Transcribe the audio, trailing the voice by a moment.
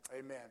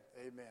Amen.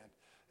 Amen.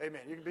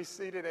 Amen. You can be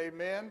seated.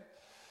 Amen.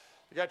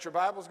 You got your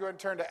Bibles? Go ahead and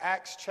turn to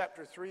Acts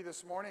chapter 3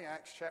 this morning.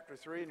 Acts chapter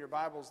 3 in your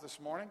Bibles this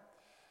morning.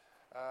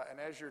 And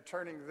as you're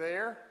turning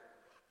there,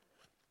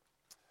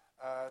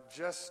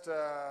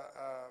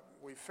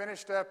 we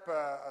finished up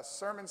a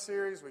sermon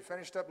series. We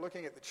finished up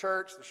looking at the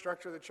church, the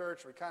structure of the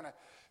church. We kind of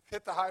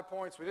hit the high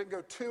points. We didn't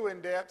go too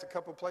in depth. A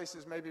couple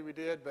places maybe we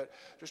did, but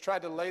just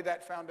tried to lay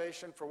that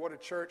foundation for what a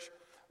church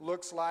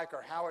looks like,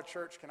 or how a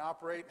church can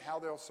operate, and how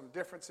there's some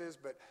differences,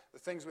 but the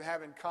things we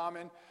have in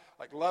common,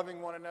 like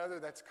loving one another,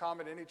 that's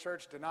common to any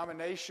church.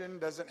 Denomination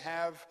doesn't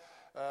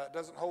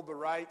hold the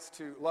rights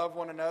to love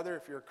one another.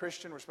 If you're a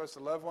Christian, we're supposed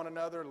to love one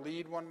another,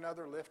 lead one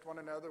another, lift one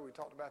another. We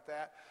talked about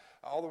that.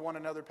 All the one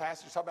another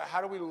passages talk about how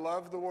do we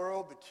love the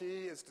world. The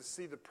key is to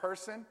see the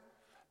person,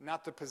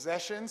 not the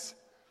possessions.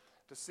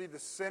 To see the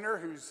sinner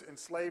who's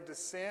enslaved to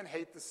sin,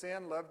 hate the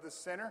sin, love the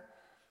sinner.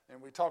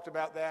 And we talked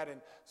about that.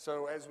 And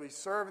so as we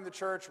serve in the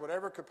church,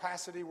 whatever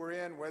capacity we're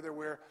in, whether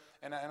we're,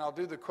 and I'll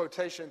do the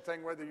quotation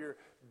thing, whether you're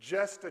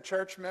just a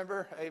church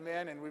member,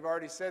 amen. And we've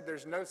already said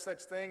there's no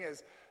such thing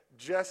as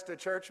just a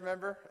church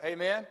member,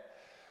 amen.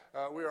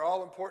 We are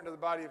all important to the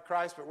body of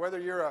Christ, but whether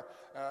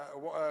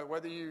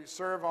whether you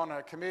serve on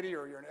a committee,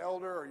 or you're an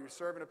elder, or you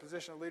serve in a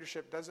position of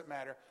leadership, doesn't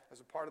matter. As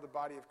a part of the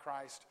body of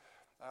Christ,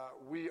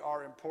 we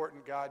are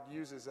important. God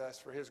uses us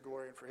for His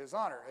glory and for His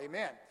honor,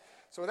 amen.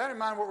 So with that in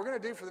mind, what we're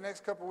going to do for the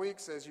next couple of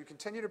weeks is you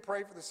continue to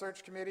pray for the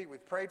search committee.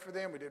 We've prayed for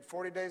them. We did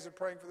 40 days of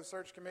praying for the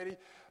search committee.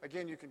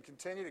 Again, you can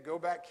continue to go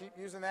back, keep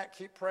using that,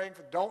 keep praying.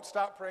 Don't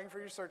stop praying for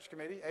your search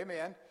committee.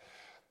 Amen.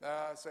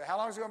 So how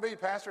long is it going to be,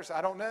 Pastor? So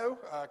I don't know.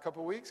 A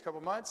couple of weeks, couple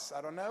of months.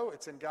 I don't know.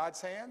 It's in God's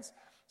hands.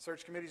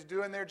 Search committee's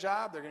doing their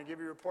job. They're going to give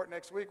you a report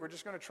next week. We're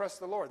just going to trust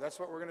the Lord. That's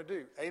what we're going to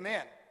do.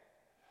 Amen.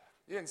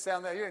 You didn't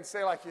sound that. You didn't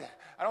say like you.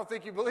 I don't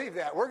think you believe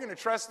that. We're going to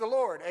trust the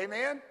Lord.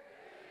 Amen.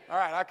 All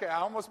right, okay,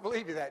 I almost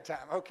believe you that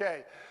time.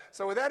 Okay,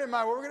 so with that in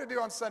mind, what we're going to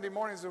do on Sunday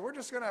mornings is we're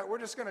just going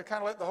to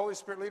kind of let the Holy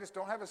Spirit lead us.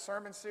 Don't have a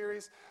sermon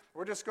series.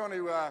 We're just going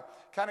to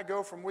kind of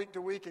go from week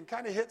to week and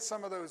kind of hit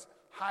some of those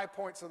high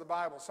points of the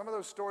Bible, some of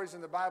those stories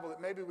in the Bible that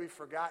maybe we've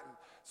forgotten,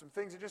 some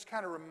things that just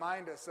kind of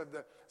remind us of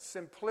the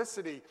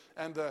simplicity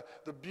and the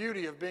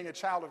beauty of being a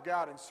child of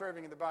God and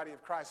serving in the body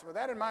of Christ. And with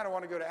that in mind, I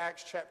want to go to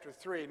Acts chapter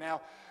 3. Now,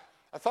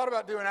 I thought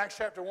about doing Acts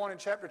chapter 1 and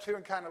chapter 2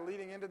 and kind of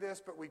leading into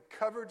this, but we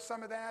covered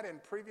some of that in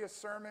previous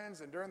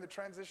sermons and during the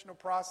transitional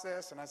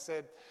process. And I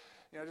said,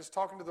 just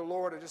talking to the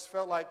Lord, I just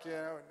felt like,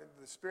 the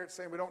Spirit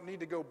saying we don't need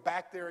to go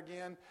back there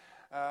again.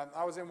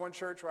 I was in one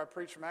church where I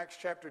preached from Acts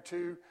chapter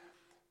 2,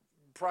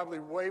 probably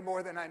way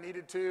more than I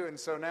needed to. And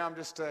so now I'm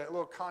just a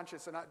little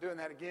conscious of not doing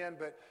that again.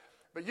 But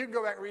you can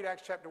go back and read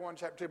Acts chapter 1,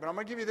 chapter 2. But I'm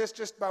going to give you this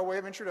just by way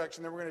of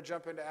introduction. Then we're going to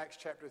jump into Acts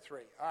chapter 3.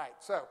 All right,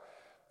 so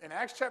in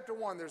Acts chapter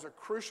 1, there's a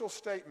crucial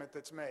statement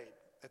that's made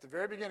at the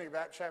very beginning of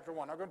Acts chapter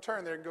 1. I'm going to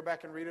turn there and go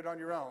back and read it on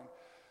your own.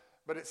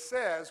 But it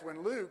says,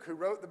 when Luke, who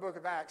wrote the book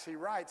of Acts, he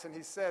writes and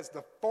he says,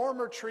 the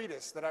former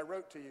treatise that I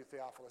wrote to you,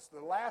 Theophilus,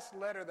 the last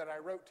letter that I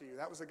wrote to you,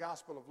 that was the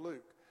Gospel of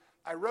Luke.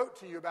 I wrote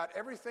to you about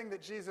everything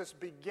that Jesus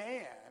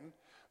began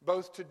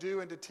both to do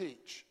and to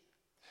teach.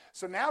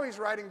 So now he's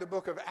writing the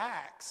book of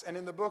Acts, and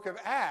in the book of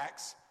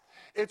Acts,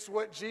 it's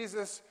what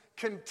Jesus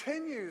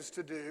continues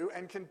to do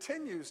and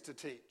continues to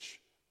teach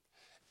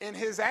in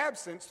his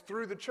absence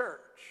through the church.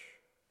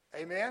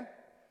 Amen?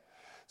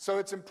 So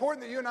it's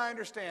important that you and I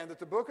understand that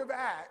the book of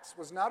Acts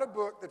was not a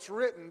book that's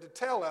written to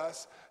tell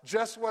us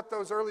just what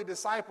those early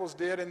disciples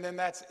did and then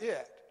that's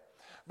it.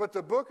 But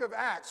the book of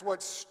Acts,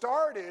 what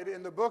started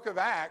in the book of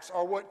Acts,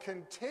 or what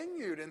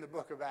continued in the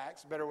book of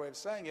Acts, better way of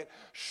saying it,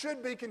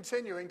 should be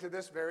continuing to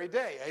this very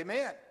day.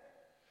 Amen?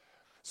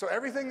 So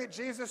everything that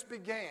Jesus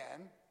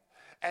began,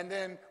 and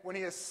then when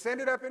he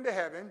ascended up into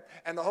heaven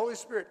and the Holy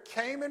Spirit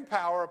came in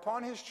power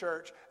upon his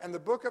church and the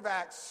book of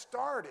Acts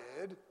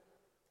started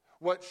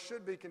what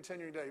should be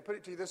continuing today. Put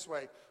it to you this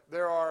way.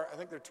 There are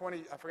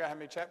 20, I forgot how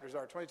many chapters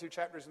there are, 22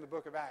 chapters in the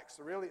book of Acts.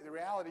 So really, the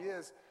reality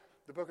is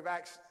the book of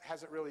Acts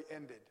hasn't really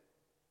ended.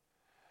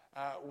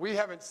 We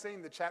haven't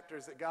seen the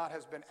chapters that God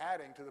has been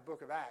adding to the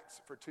book of Acts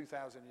for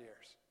 2,000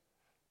 years.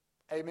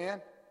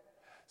 Amen?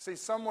 See,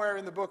 somewhere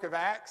in the book of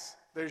Acts,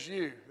 there's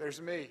you, there's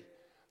me.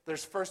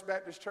 There's First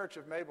Baptist Church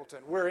of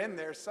Mableton. We're in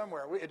there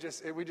somewhere. We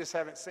just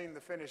haven't seen the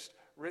finished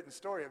written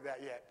story of that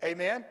yet.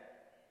 Amen?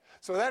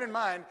 So with that in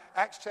mind,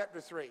 Acts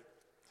chapter 3.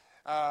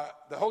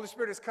 The Holy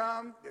Spirit has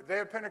come, the day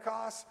of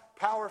Pentecost,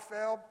 power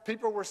fell,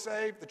 people were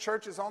saved, the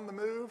church is on the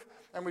move.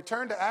 And we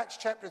turn to Acts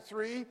chapter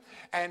 3,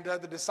 and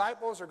the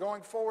disciples are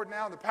going forward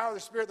now in the power of the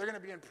Spirit. They're going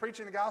to begin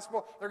preaching the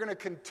gospel. They're going to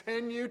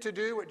continue to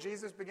do what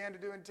Jesus began to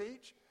do and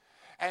teach.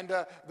 And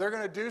they're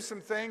going to do some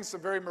things, some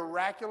very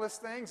miraculous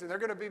things, and they're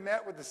going to be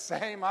met with the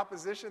same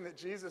opposition that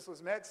Jesus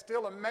was met.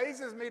 Still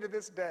amazes me to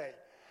this day.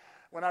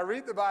 When I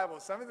read the Bible,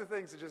 some of the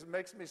things that just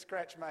makes me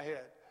scratch my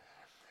head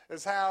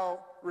is how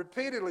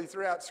repeatedly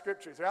throughout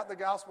Scripture, throughout the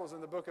Gospels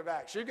and the book of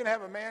Acts, you can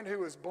have a man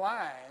who is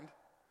blind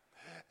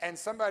and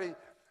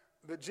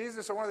that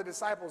Jesus or one of the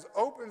disciples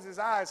opens his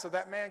eyes so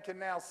that man can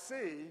now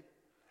see,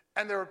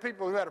 and there were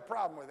people who had a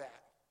problem with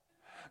that.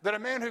 That a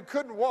man who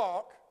couldn't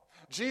walk,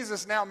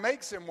 Jesus now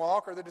makes him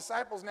walk, or the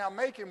disciples now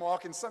make him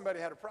walk, and somebody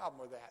had a problem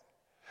with that.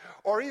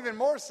 Or even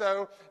more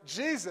so,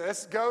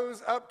 Jesus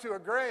goes up to a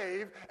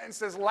grave and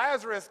says,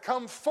 Lazarus,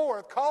 come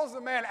forth, calls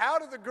the man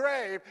out of the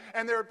grave,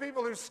 and there are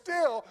people who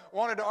still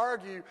wanted to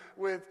argue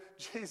with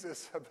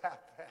Jesus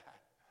about that.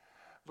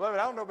 Beloved,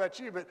 I don't know about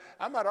you, but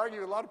I might argue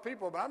with a lot of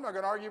people, but I'm not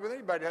going to argue with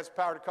anybody that has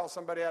power to call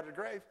somebody out of the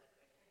grave.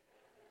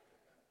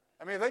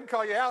 I mean, if they can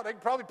call you out, they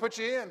can probably put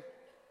you in.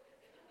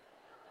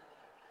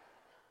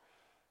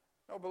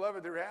 No,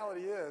 beloved, the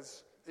reality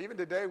is, even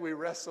today we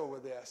wrestle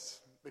with this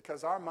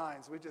because our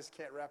minds, we just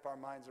can't wrap our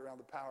minds around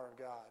the power of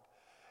God.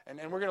 And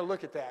we're going to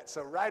look at that.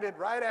 So right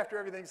after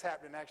everything's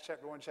happened in Acts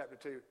chapter 1, chapter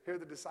 2, here are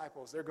the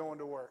disciples. They're going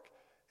to work,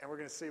 and we're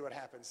going to see what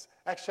happens.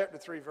 Acts chapter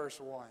 3, verse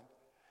 1.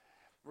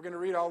 We're going to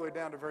read all the way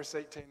down to verse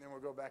 18, then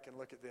we'll go back and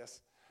look at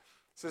this.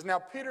 It says, Now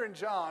Peter and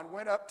John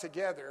went up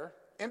together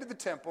into the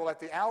temple at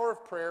the hour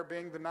of prayer,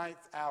 being the 9th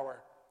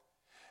hour.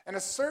 And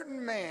a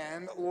certain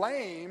man,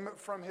 lame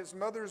from his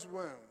mother's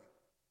womb,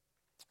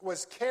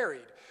 was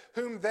carried,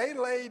 whom they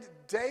laid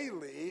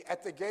daily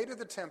at the gate of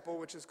the temple,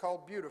 which is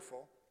called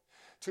Beautiful,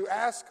 to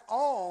ask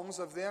alms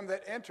of them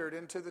that entered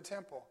into the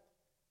temple,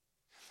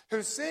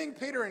 who, seeing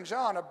Peter and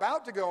John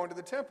about to go into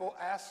the temple,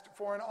 asked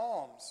for an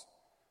alms.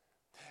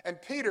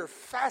 And Peter,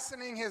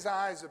 fastening his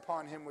eyes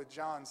upon him with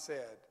John,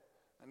 said,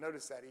 and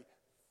notice that, he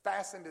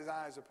fastened his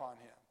eyes upon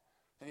him,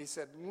 and he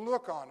said,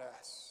 Look on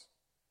us.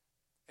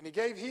 And he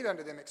gave heed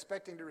unto them,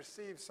 expecting to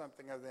receive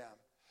something of them.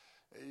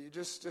 You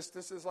just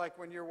this is like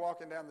when you're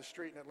walking down the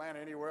street in Atlanta,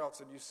 anywhere else,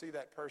 and you see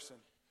that person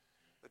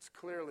that's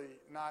clearly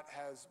not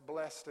as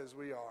blessed as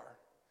we are,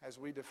 as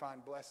we define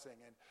blessing.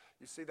 And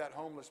you see that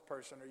homeless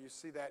person, or you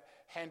see that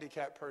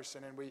handicapped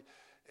person,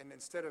 and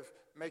instead of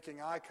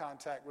making eye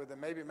contact with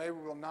them, maybe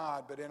we'll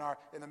nod, but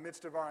in the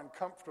midst of our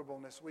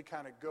uncomfortableness, we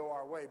kind of go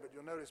our way. But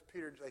you'll notice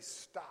Peter, they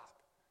stop.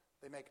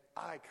 They make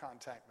eye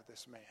contact with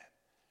this man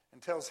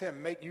and tells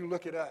him, you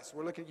look at us.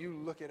 We're looking at you,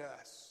 look at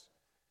us.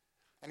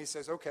 And he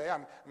says, okay,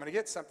 I'm going to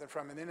get something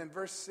from him. And then in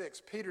verse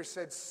 6, Peter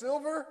said,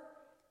 Silver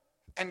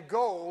and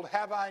gold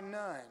have I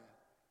none,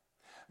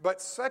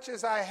 but such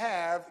as I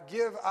have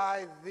give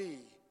I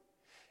thee.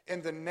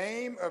 In the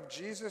name of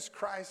Jesus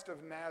Christ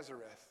of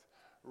Nazareth,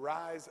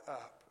 rise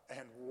up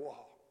and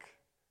walk.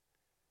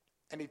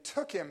 And he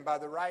took him by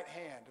the right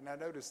hand, and I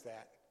noticed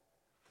that,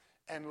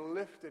 and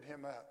lifted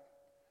him up.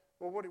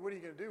 Well, what are you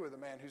going to do with a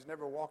man who's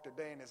never walked a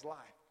day in his life?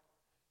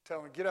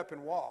 Tell him, get up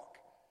and walk.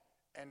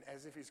 And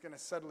as if he's going to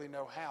suddenly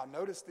know how.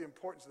 Notice the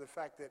importance of the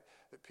fact that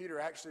Peter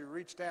actually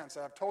reached down and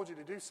said, I've told you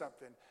to do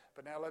something,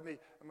 but now I'm going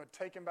to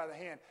take him by the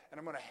hand, and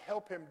I'm going to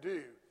help him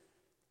do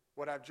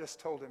what I've just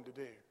told him to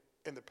do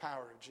in the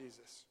power of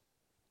Jesus.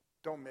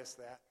 Don't miss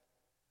that.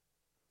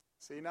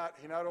 See, he not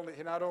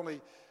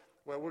only,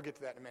 well, we'll get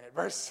to that in a minute.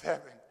 Verse 7.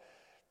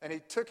 And he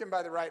took him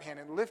by the right hand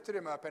and lifted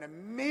him up, and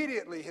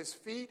immediately his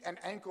feet and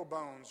ankle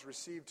bones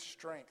received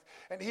strength.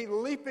 And he,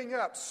 leaping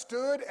up,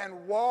 stood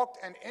and walked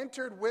and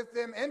entered with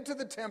them into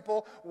the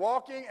temple,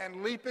 walking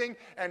and leaping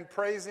and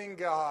praising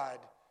God.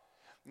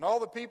 And all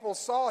the people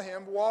saw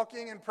him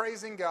walking and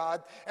praising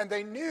God, and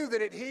they knew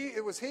that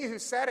it was he who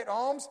sat at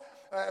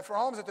for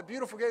alms at the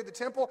beautiful gate of the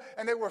temple,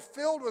 and they were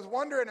filled with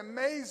wonder and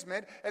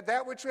amazement at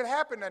that which had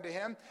happened unto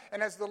him.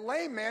 And as the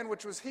lame man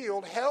which was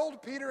healed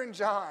held Peter and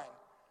John,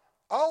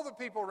 all the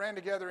people ran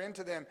together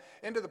into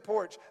the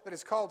porch that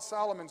is called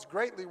Solomon's,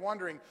 greatly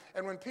wondering.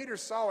 And when Peter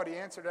saw it, he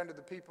answered unto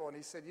the people, and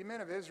he said, Ye men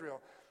of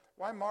Israel,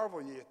 why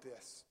marvel ye at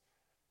this?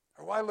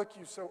 Or why look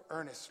you so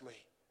earnestly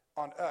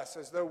on us,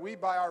 as though we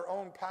by our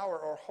own power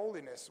or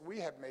holiness, we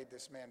have made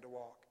this man to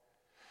walk?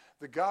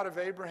 The God of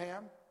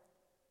Abraham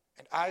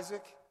and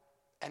Isaac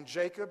and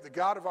Jacob, the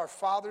God of our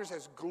fathers,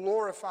 has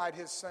glorified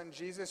his son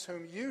Jesus,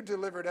 whom you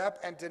delivered up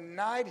and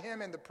denied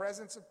him in the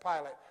presence of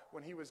Pilate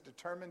when he was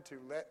determined to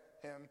let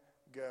him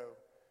go.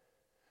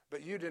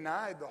 But you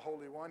denied the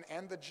Holy One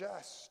and the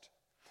just,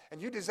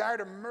 and you desired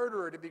a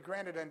murderer to be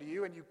granted unto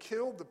you, and you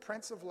killed the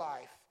Prince of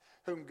Life,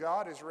 whom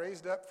God has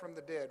raised up from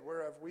the dead,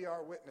 whereof we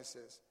are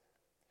witnesses.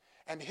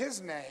 And his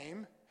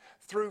name,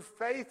 through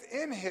faith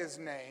in his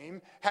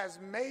name, has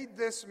made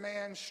this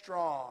man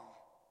strong,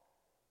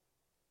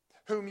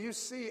 whom you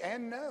see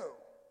and know.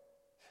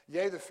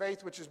 Yea, the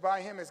faith which is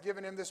by him has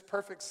given him this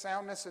perfect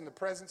soundness in the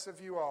presence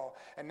of you all.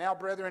 And now,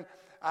 brethren,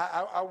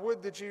 I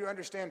would that you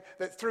understand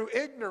that through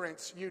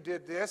ignorance you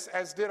did this,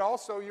 as did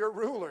also your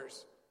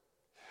rulers.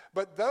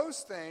 But those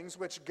things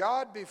which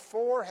God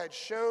before had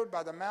showed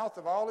by the mouth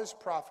of all his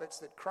prophets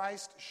that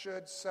Christ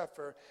should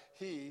suffer,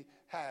 he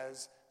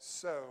has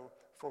so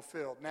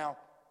fulfilled. Now,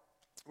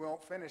 we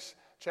won't finish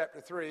chapter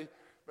 3,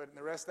 but in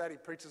the rest of that, he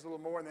preaches a little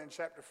more. And then in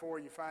chapter 4,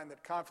 you find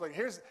that conflict.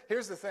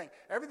 Here's the thing.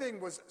 Everything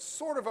was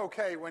sort of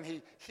okay when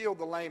he healed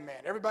the lame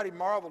man. Everybody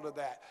marveled at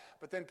that.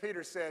 But then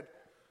Peter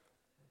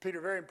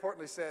very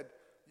importantly said,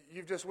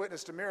 you've just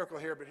witnessed a miracle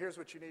here, but here's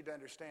what you need to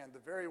understand. The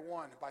very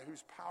one by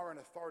whose power and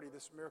authority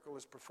this miracle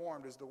is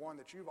performed is the one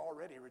that you've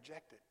already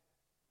rejected.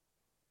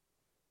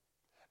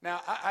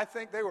 Now, I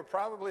think they were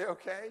probably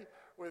okay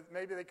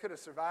maybe they could have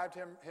survived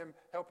him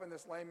helping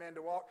this lame man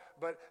to walk.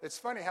 But it's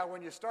funny how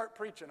when you start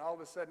preaching, all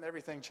of a sudden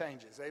everything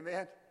changes.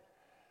 Amen?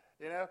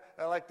 You know,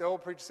 like the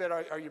old preacher said,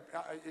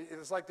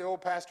 it's like the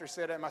old pastor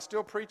said, am I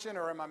still preaching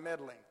or am I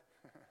meddling?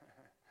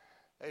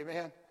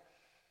 Amen?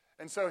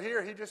 And so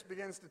here he just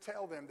begins to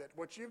tell them that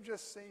what you've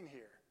just seen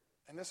here,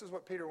 and this is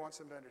what Peter wants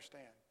them to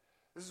understand,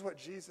 this is what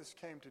Jesus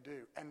came to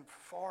do, and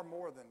far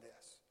more than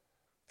this.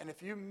 And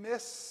if you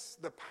miss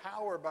the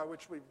power by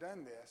which we've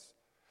done this,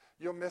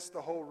 you'll miss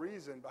the whole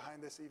reason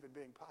behind this even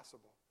being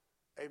possible.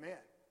 Amen.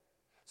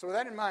 So with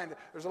that in mind,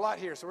 there's a lot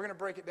here. So we're going to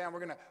break it down.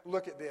 We're going to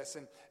look at this,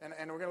 and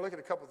we're going to look at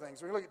a couple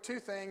things. We're going to look at two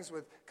things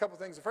with a couple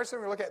things. The first thing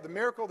we're going to look at the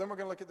miracle, then we're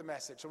going to look at the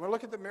message. So we're going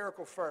to look at the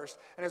miracle first.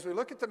 And as we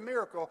look at the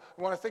miracle,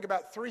 we want to think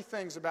about three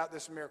things about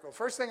this miracle.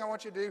 First thing I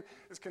want you to do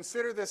is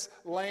consider this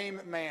lame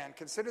man.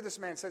 Consider this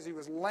man. It says he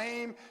was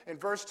lame. In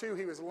verse 2,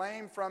 he was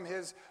lame from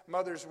his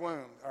mother's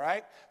womb. All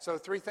right? So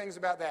three things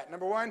about that.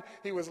 Number one,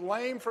 he was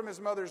lame from his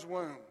mother's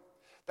womb.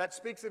 That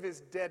speaks of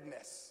his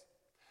deadness.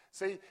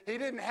 See, he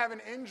didn't have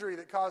an injury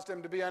that caused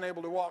him to be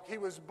unable to walk. He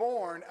was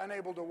born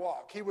unable to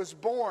walk. He was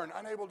born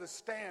unable to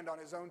stand on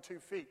his own 2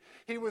 feet.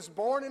 He was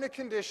born in a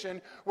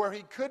condition where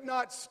he could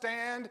not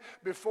stand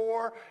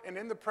before and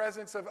in the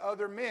presence of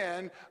other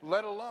men,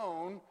 let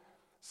alone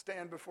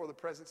stand before the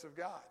presence of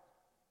God.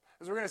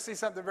 Because we're going to see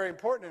something very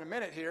important in a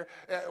minute here.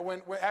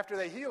 When after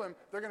they heal him,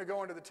 they're going to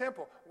go into the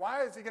temple.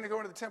 Why is he going to go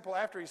into the temple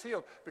after he's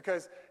healed?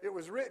 Because it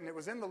was written, it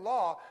was in the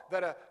law,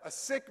 that a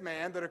sick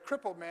man, that a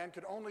crippled man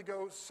could only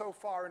go so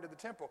far into the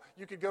temple.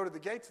 You could go to the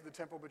gates of the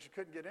temple, but you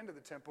couldn't get into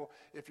the temple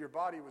if your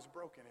body was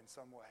broken in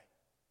some way.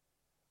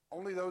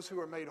 Only those who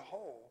are made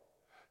whole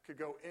could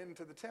go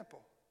into the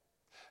temple.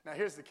 Now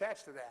here's the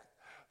catch to that.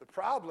 The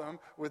problem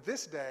with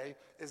this day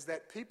is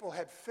that people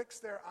had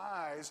fixed their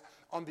eyes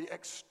on the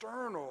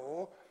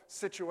external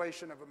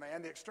situation of a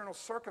man, the external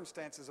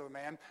circumstances of a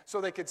man,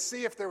 so they could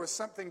see if there was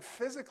something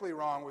physically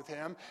wrong with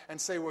him and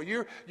say, well,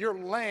 you're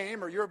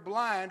lame or you're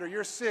blind or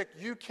you're sick,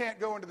 you can't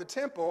go into the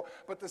temple.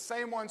 But the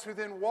same ones who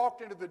then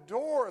walked into the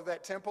door of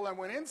that temple and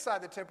went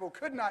inside the temple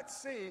could not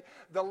see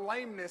the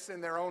lameness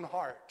in their own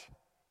heart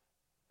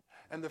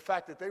and the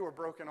fact that they were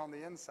broken on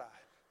the inside.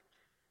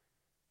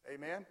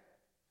 Amen?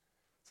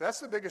 So that's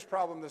the biggest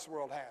problem this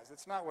world has.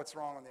 It's not what's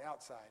wrong on the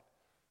outside.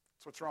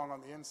 It's what's wrong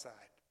on the inside.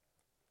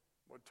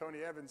 Well, Tony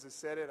Evans has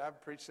said it.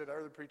 I've preached it.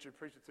 Other preachers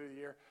preached it through the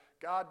year.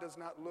 God does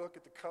not look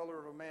at the color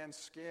of a man's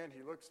skin.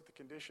 He looks at the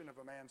condition of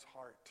a man's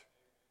heart.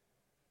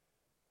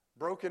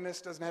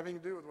 Brokenness doesn't have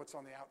anything to do with what's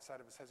on the outside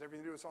of us. It has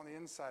everything to do with what's on the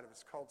inside of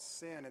us. It's called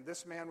sin. And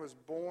this man was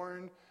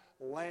born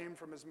lame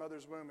from his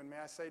mother's womb. And may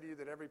I say to you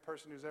that every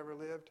person who's ever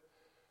lived,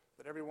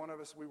 that every one of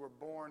us, we were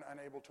born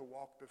unable to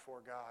walk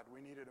before God.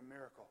 We needed a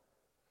miracle.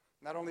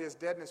 Not only his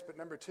deadness, but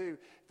number two,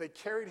 they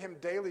carried him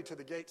daily to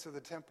the gates of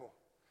the temple.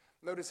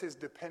 Notice his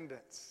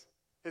dependence.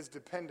 His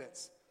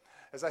dependence.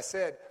 As I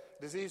said,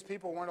 diseased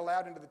people weren't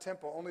allowed into the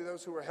temple, only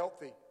those who were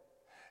healthy.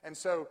 And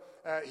so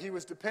he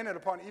was dependent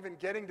upon even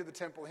getting to the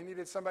temple. He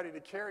needed somebody to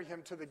carry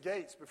him to the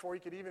gates before he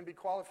could even be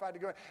qualified to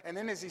go in. And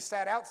then as he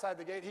sat outside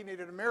the gate, he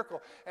needed a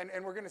miracle. And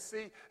we're going to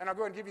see, and I'll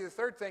go ahead and give you the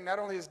third thing, not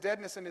only his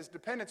deadness and his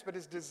dependence, but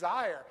his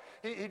desire.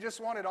 He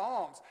just wanted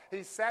alms.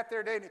 He sat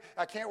there daily.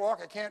 I can't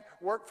walk. I can't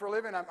work for a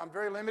living. I'm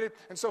very limited.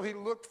 And so he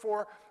looked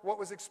for what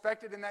was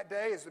expected in that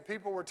day, as the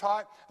people were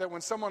taught that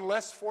when someone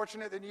less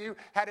fortunate than you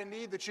had a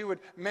need, that you would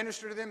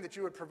minister to them, that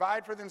you would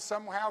provide for them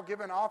somehow, give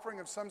an offering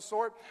of some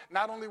sort.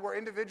 Not only were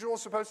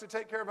individuals supposed to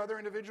take care of other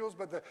individuals,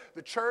 but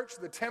the church,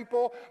 the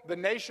temple, the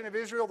nation of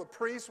Israel, the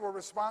priests were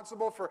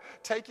responsible for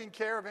taking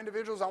care of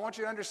individuals. I want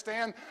you to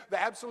understand the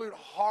absolute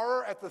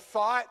horror at the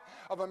thought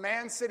of a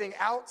man sitting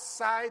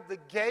outside the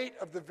gate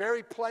of the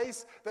very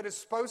place that is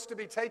supposed to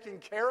be taking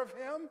care of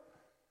him,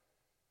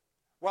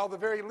 while the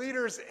very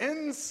leaders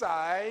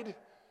inside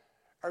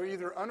are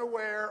either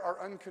unaware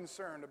or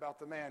unconcerned about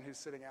the man who's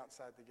sitting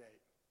outside the gate.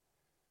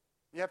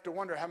 You have to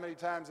wonder how many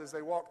times as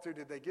they walked through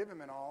did they give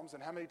him an alms,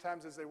 and how many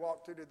times as they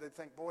walked through did they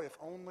think, boy, if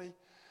only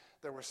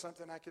there was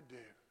something I could do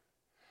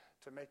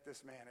to make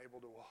this man able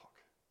to walk.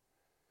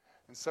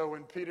 And so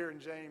when Peter and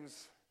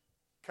James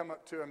come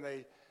up to him,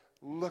 they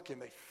look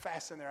and they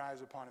fasten their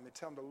eyes upon him. They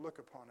tell him to look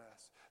upon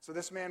us. So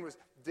this man was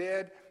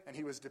dead and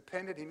he was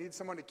dependent. He needed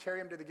someone to carry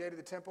him to the gate of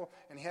the temple,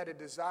 and he had a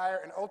desire,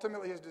 and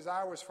ultimately his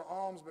desire was for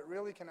alms. But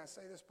really, can I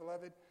say this,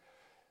 beloved?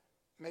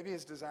 Maybe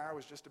his desire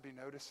was just to be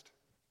noticed.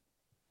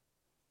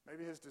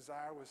 Maybe his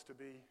desire was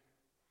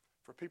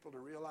for people to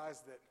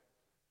realize that,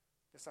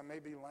 yes, I may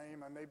be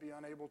lame, I may be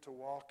unable to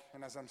walk,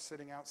 and as I'm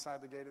sitting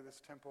outside the gate of this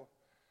temple,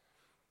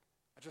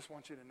 I just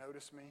want you to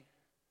notice me,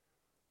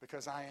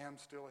 because I am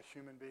still a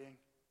human being,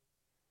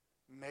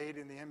 made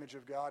in the image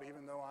of God,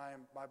 even though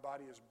my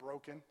body is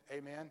broken.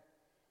 Amen?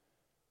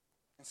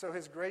 And so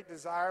his great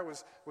desire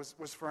was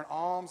for an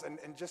alms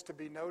and just to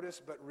be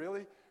noticed, but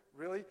really,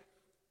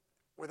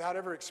 without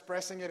ever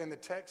expressing it in the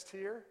text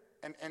here,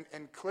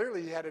 And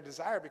clearly he had a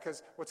desire,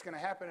 because what's going to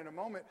happen in a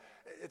moment,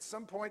 at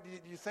some point,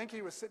 do you think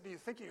he was sitting, do you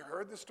think he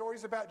heard the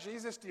stories about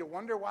Jesus? Do you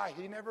wonder why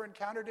he never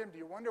encountered him? Do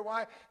you wonder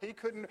why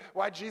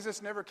why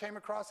Jesus never came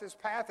across his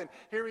path? And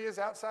here he is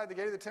outside the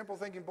gate of the temple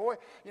thinking, boy,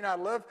 I'd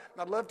love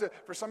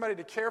for somebody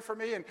to care for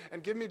me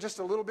and give me just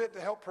a little bit to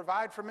help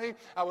provide for me.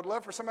 I would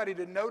love for somebody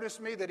to notice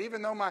me, that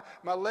even though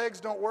my legs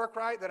don't work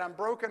right, that I'm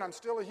broken, I'm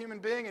still a human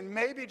being, and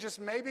maybe,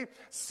 just maybe,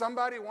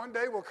 somebody one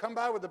day will come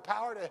by with the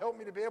power to help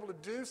me to be able to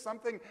do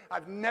something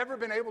I've never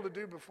been able to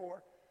do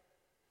before,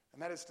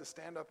 and that is to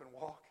stand up and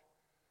walk.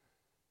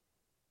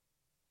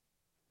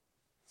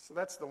 So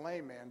that's the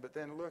lame man, but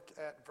then look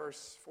at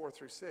verse 4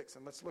 through 6,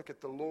 and let's look at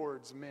the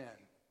Lord's men.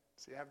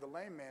 So you have the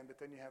lame man, but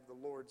then you have the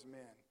Lord's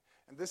men.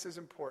 And this is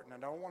important,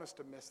 and I don't want us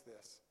to miss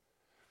this.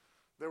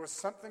 There was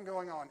something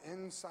going on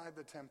inside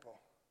the temple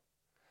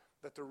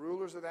that the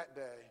rulers of that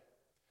day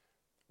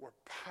were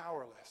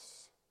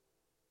powerless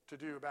to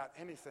do about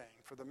anything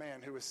for the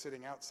man who was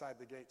sitting outside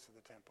the gates of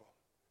the temple.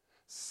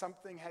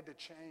 Something had to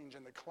change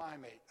in the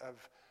climate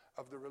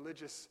of the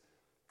religious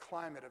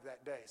climate of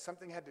that day.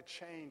 Something had to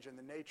change in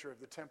the nature of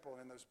the temple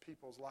and in those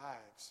people's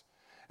lives.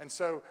 And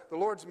so the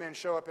Lord's men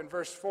show up in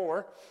verse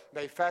 4.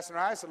 They fastened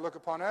their eyes, said, look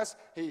upon us.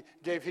 He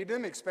gave heed to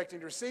them, expecting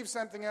to receive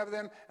something of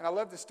them. And I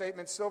love the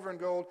statement, silver and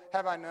gold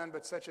have I none,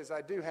 but such as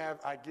I do have,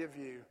 I give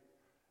you.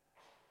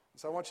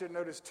 So I want you to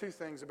notice two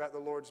things about the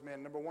Lord's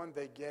men. Number one,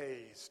 they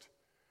gazed.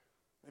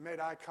 They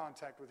made eye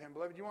contact with him.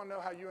 Beloved, you want to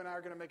know how you and I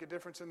are going to make a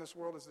difference in this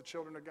world as the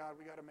children of God?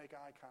 We got to make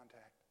eye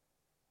contact.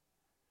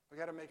 We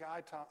got to make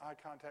eye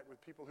contact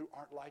with people who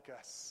aren't like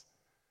us.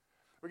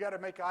 We got to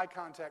make eye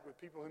contact with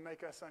people who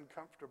make us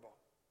uncomfortable.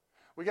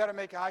 We got to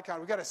make eye contact.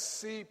 We got to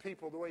see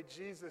people the way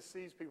Jesus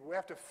sees people. We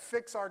have to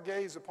fix our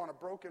gaze upon a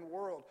broken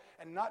world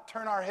and not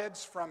turn our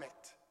heads from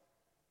it.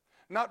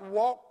 Not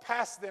walk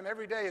past them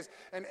every day.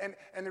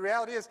 And the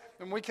reality is,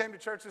 when we came to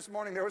church this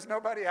morning, there was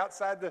nobody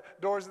outside the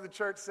doors of the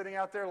church sitting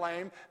out there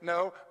lame.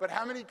 No. But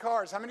how many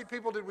cars, how many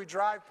people did we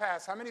drive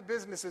past? How many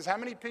businesses, how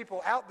many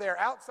people out there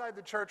outside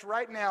the church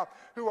right now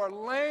who are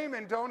lame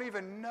and don't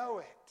even know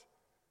it?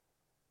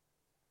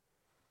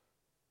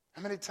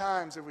 How many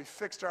times have we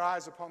fixed our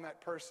eyes upon that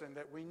person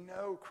that we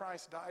know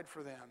Christ died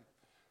for them,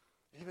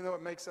 even though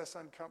it makes us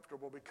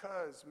uncomfortable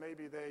because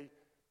maybe they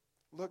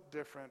look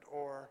different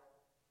or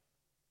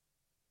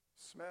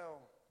smell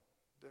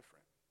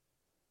different?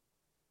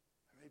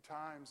 How many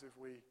times have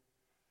we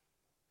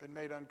been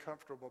made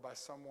uncomfortable by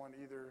someone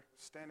either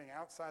standing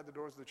outside the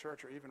doors of the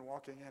church or even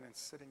walking in and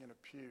sitting in a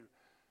pew,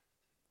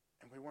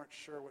 and we weren't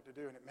sure what to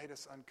do, and it made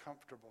us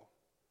uncomfortable?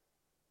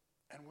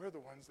 And we're the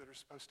ones that are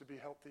supposed to be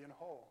healthy and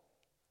whole.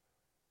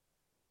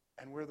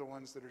 And we're the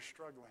ones that are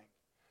struggling.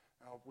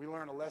 Now, we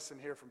learn a lesson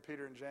here from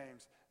Peter and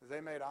James. They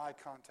made eye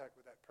contact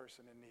with that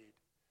person in need.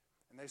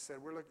 And they said,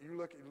 you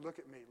look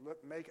at me.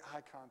 Make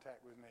eye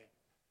contact with me.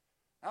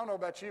 I don't know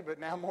about you, but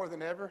now more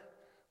than ever,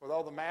 with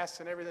all the masks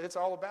and everything, it's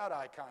all about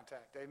eye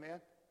contact. Amen?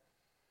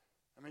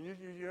 I mean,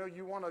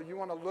 you want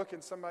to look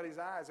in somebody's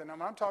eyes. And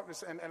I'm talking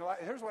to, and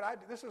here's what I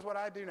do. This is what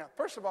I do now.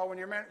 First of all, when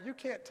you're married, you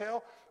can't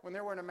tell when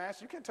they're wearing a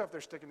mask. You can't tell if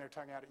they're sticking their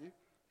tongue out at you.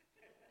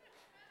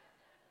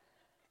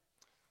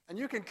 And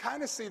you can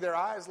kind of see their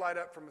eyes light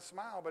up from a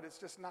smile, but it's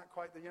just not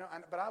quite the,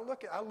 but I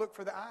look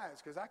for the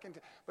eyes, because I can,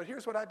 but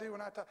here's what I do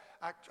when I talk.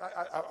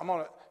 I'm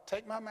going to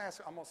take my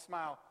mask, I'm going to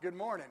smile, good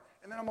morning,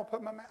 and then I'm going to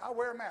put my mask, I'll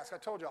wear a mask. I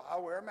told y'all,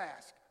 I'll wear a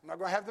mask. I'm not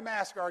going to have the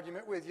mask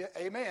argument with you.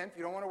 Amen. If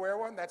you don't want to wear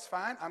one, that's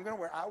fine.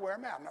 I'll wear a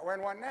mask. I'm not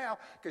wearing one now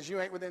because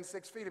you ain't within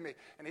 6 feet of me.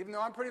 And even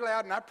though I'm pretty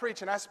loud and I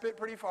preach and I spit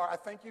pretty far, I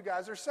think you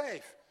guys are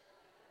safe.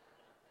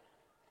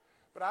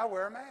 But I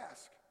wear a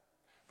mask.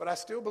 But I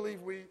still believe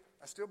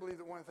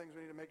that one of the things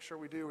we need to make sure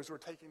we do as we're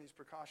taking these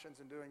precautions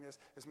and doing this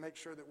is make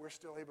sure that we're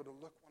still able to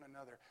look one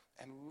another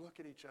and look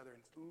at each other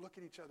and look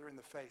at each other in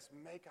the face,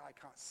 make eye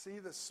contact, see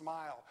the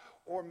smile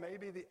or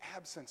maybe the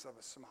absence of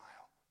a smile,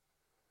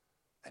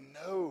 and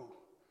know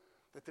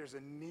that there's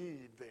a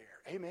need there.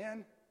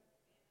 Amen?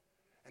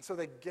 And so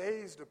they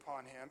gazed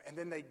upon him, and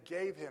then they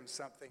gave him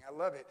something. I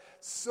love it.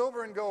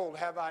 Silver and gold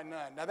have I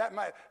none. Now that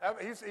might,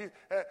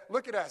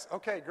 look at us.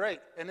 Okay, great.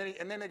 And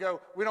then they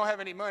go, we don't have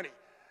any money.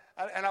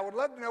 And I would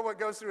love to know what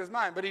goes through his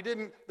mind, but he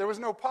didn't. There was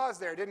no pause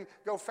there. It didn't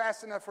go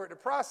fast enough for it to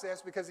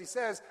process, because he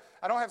says,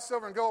 I don't have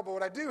silver and gold, but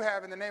what I do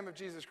have, in the name of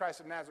Jesus Christ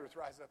of Nazareth,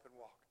 rise up and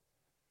walk.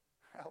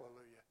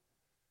 Hallelujah.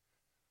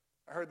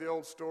 I heard the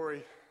old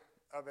story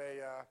of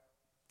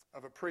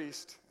a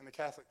priest in the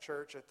Catholic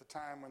Church at the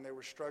time when they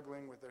were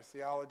struggling with their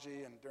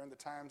theology and during the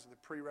times of the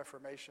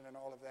pre-Reformation and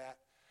all of that.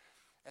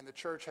 And the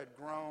church had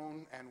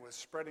grown and was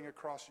spreading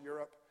across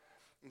Europe,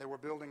 and they were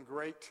building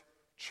great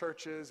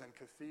churches and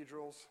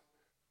cathedrals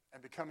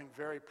and becoming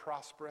very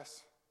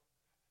prosperous.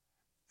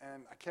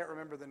 And I can't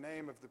remember the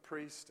name of the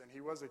priest, and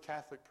he was a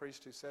Catholic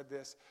priest who said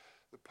this.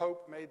 The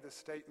Pope made the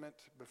statement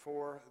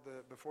before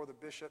the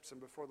bishops and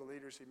before the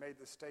leaders. He made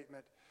the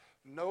statement,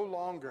 no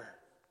longer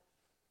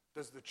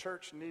does the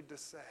church need to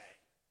say,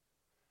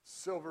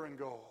 silver and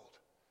gold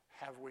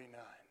have we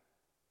none.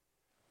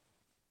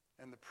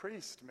 And the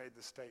priest made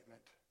the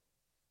statement,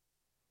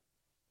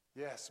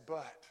 yes,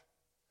 but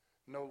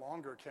no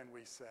longer can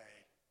we say,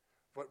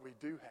 what we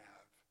do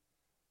have,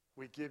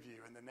 we give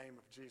you in the name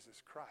of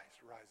Jesus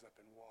Christ. Rise up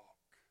and walk.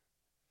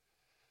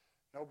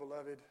 No,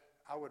 beloved,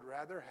 I would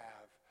rather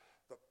have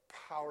the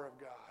power of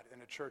God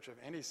in a church of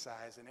any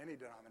size, in any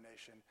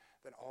denomination,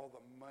 than all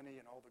the money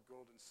and all the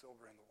gold and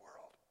silver in the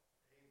world.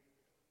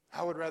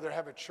 I would rather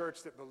have a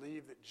church that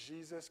believed that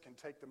Jesus can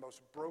take the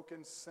most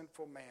broken,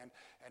 sinful man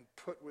and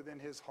put within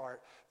his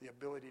heart the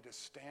ability to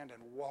stand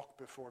and walk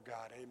before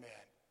God. Amen.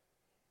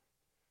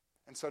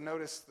 And so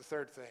notice the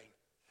third thing.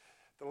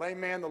 The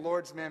lame man, the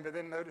Lord's man, but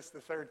then notice the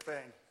third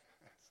thing.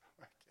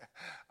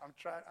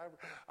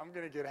 I'm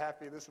going to get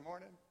happy this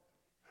morning.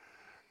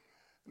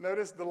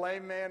 Notice the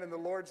lame man and the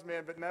Lord's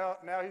man, but now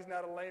he's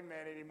not a lame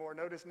man anymore.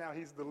 Notice now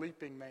he's the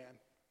leaping man.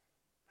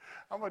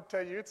 I'm going to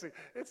tell you,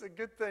 it's a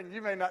good thing.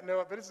 You may not know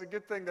it, but it's a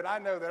good thing that I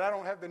know that I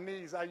don't have the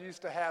knees I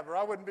used to have, or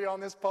I wouldn't be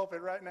on this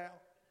pulpit right now.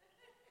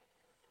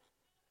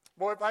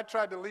 Boy, if I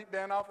tried to leap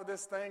down off of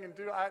this thing and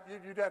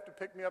you'd have to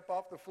pick me up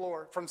off the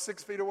floor from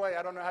 6 feet away.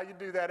 I don't know how you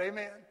do that.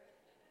 Amen.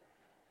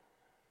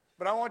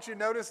 But I want you to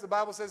notice the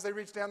Bible says they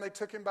reached down, they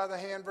took him by the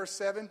hand, verse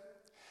 7,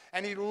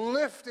 and he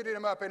lifted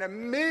him up, and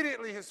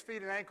immediately his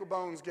feet and ankle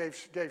bones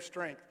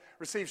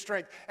received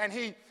strength. And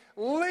he,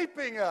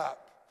 leaping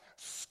up,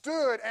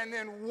 stood and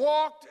then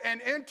walked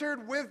and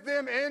entered with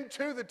them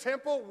into the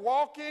temple,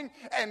 walking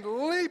and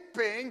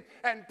leaping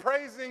and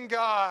praising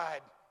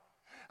God.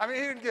 I mean,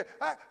 he didn't get,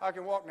 I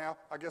can walk now.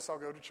 I guess I'll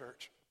go to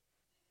church.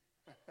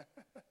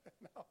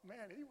 No,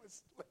 man,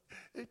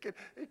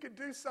 he could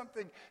do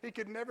something he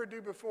could never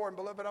do before. And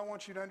beloved, I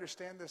want you to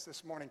understand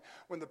this morning.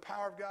 When the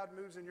power of God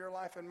moves in your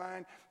life and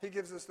mine, he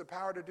gives us the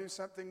power to do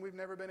something we've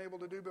never been able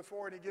to do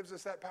before, and he gives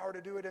us that power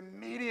to do it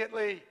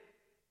immediately.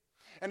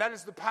 And that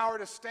is the power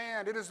to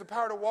stand. It is the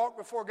power to walk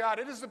before God.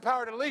 It is the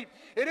power to leap.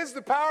 It is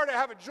the power to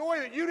have a joy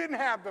that you didn't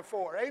have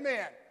before.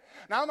 Amen.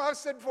 Now, I've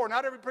said before,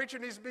 not every preacher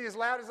needs to be as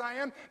loud as I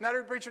am. Not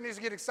every preacher needs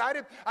to get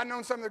excited. I've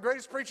known some of the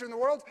greatest preachers in the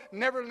world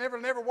never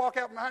walk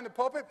out behind the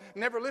pulpit,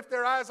 never lift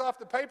their eyes off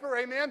the paper.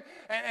 Amen.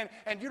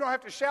 And you don't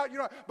have to shout.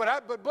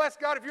 But bless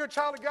God, if you're a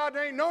child of God,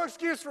 there ain't no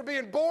excuse for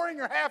being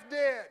boring or half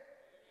dead.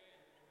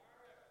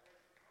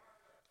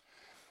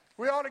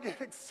 We ought to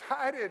get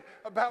excited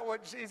about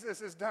what Jesus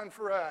has done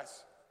for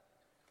us.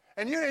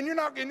 And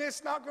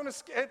it's not going to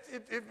scare.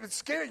 If it's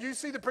scary, you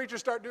see the preacher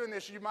start doing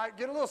this, you might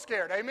get a little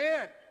scared.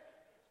 Amen.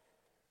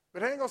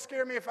 But it ain't going to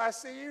scare me if I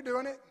see you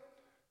doing it.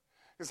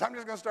 Because I'm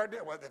just going to start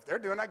doing it. Well, if they're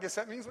doing it, I guess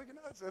that means we can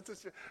do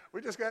it.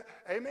 We just got,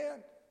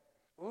 amen.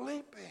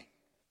 Leaping.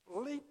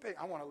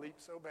 I want to leap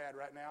so bad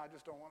right now.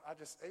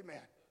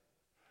 Amen.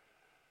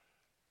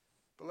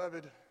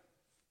 Beloved,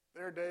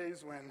 there are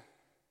days when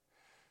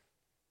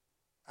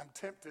I'm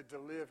tempted to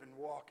live and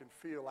walk and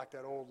feel like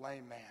that old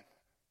lame man.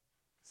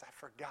 Because I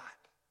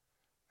forgot,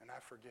 and I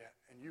forget,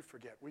 and you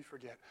forget, we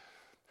forget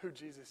who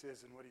Jesus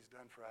is and what he's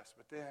done for us.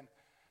 But then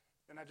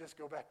I just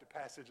go back to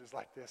passages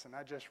like this, and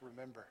I just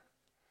remember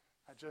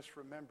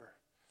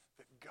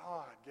that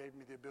God gave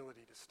me the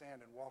ability to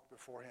stand and walk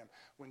before him.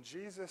 When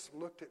Jesus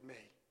looked at me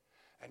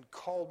and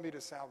called me to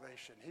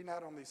salvation, he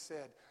not only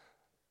said,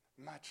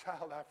 "My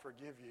child, I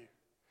forgive you,"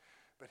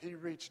 but he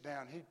reached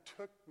down, he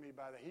took me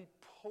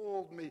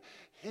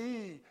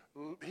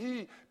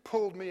he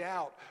pulled me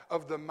out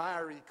of the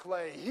miry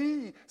clay.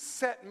 He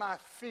set my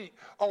feet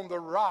on the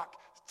rock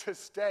to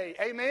stay.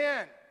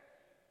 Amen.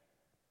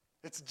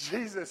 It's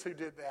Jesus who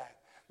did that.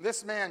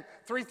 This man,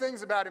 3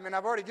 things about him, and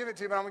I've already given it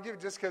to you, but I'm going to give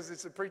it just because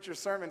it's a preacher's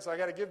sermon, so I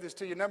got to give this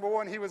to you. Number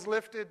 1, he was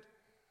lifted.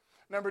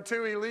 Number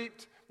 2, he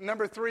leaped.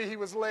 Number 3, he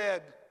was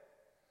led.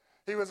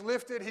 He was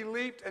lifted, he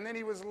leaped, and then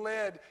he was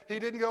led. He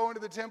didn't go into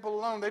the temple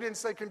alone. They didn't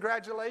say,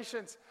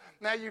 "Congratulations,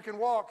 now you can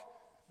walk.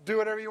 Do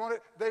whatever you want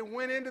to." They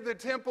went into the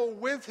temple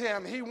with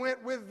him. He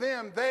went with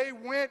them. They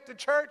went to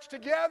church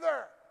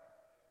together.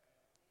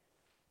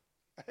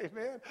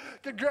 Amen.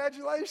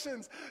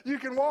 Congratulations. You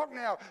can walk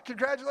now.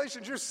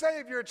 Congratulations. You're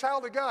saved. You're a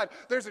child of God.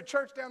 There's a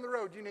church down the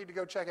road you need to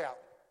go check out.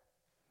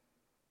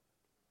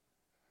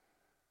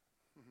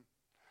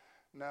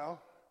 No,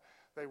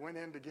 they went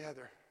in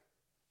together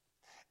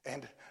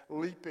and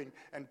leaping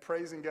and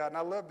praising God. And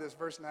I love this,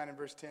 verse 9 and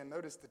verse 10.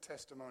 Notice the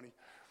testimony.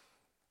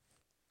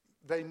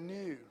 They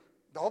knew.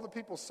 All the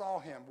people saw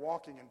him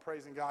walking and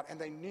praising God,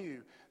 and they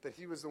knew that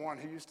he was the one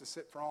who used to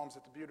sit for alms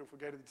at the beautiful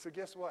gate. So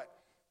guess what?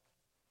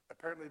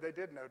 Apparently they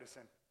did notice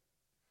him.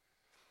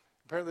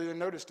 Apparently they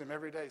noticed him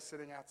every day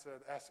sitting outside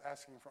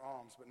asking for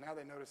alms. But now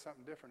they noticed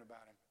something different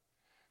about him.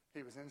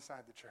 He was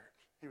inside the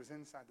church. He was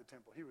inside the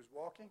temple. He was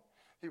walking.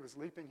 He was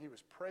leaping. He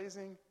was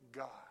praising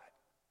God.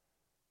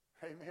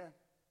 Amen.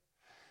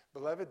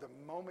 Beloved, the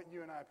moment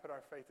you and I put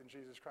our faith in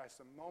Jesus Christ,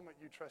 the moment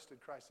you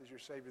trusted Christ as your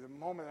Savior, the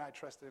moment that I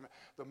trusted him,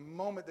 the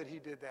moment that he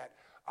did that,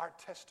 our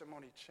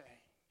testimony changed.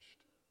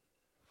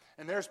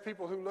 And there's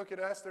people who look at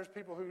us, there's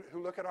people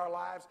who look at our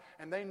lives,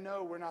 and they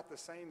know we're not the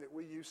same that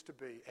we used to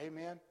be.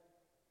 Amen?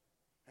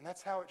 And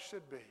that's how it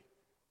should be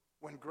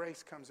when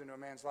grace comes into a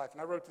man's life. And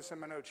I wrote this in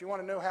my notes. You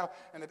want to know how,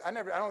 and I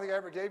don't think I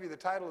ever gave you the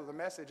title of the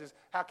message, is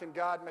How Can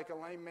God Make a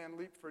Lame Man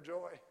Leap for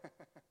Joy?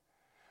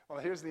 Well,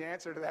 here's the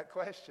answer to that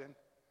question.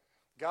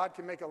 God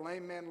can make a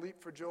lame man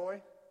leap for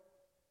joy.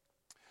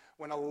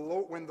 When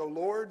the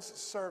Lord's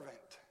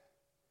servant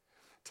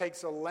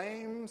takes a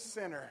lame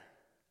sinner,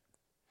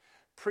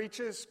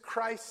 preaches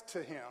Christ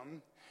to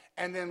him,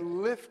 and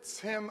then lifts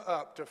him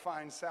up to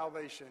find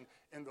salvation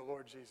in the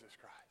Lord Jesus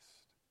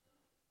Christ.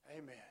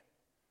 Amen.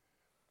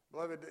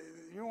 Beloved,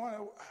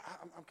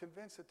 I'm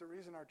convinced that the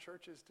reason our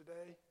church is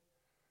today,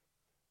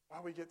 why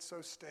we get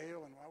so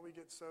stale and why we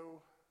get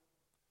so,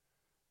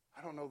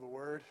 I don't know the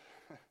word,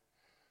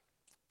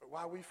 but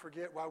why we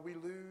forget, why we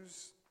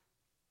lose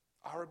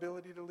our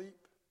ability to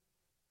leap,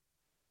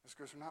 is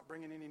because we're not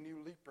bringing any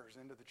new leapers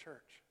into the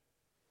church.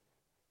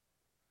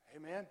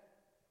 Amen.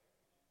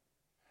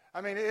 I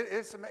mean,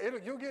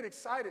 you'll get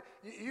excited.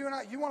 You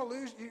want to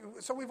lose.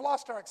 So we've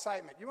lost our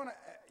excitement. You want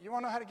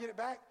to know how to get it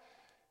back?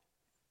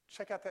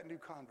 Check out that new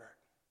convert.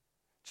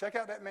 Check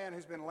out that man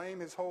who's been lame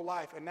his whole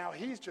life, and now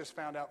he's just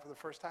found out for the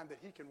first time that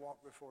he can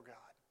walk before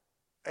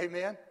God.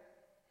 Amen.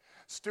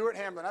 Stuart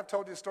Hamblin. I've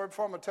told you the story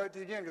before. I'm going to tell it to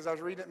you again because I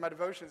was reading it in my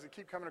devotions and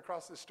keep coming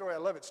across this story. I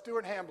love it.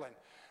 Stuart Hamblin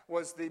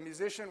was the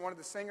musician, one of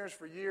the singers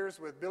for years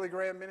with Billy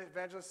Graham Minute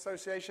Evangelist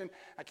Association.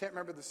 I can't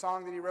remember the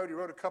song that he wrote. He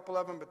wrote a couple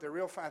of them, but they're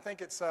real fun. I think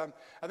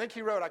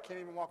he wrote, "I Can't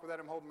Even Walk Without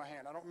Him Holding My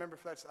Hand." I don't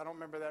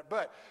remember that.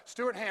 But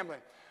Stuart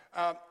Hamblin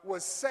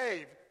was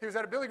saved. He was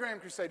at a Billy Graham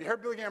crusade. He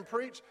heard Billy Graham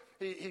preach.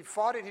 He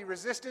fought it. He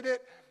resisted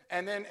it.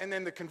 And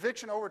then the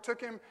conviction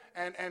overtook him,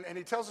 and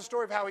he tells the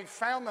story of how he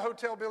found the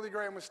hotel Billy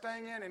Graham was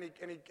staying in, and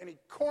he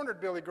cornered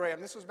Billy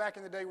Graham. This was back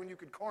in the day when you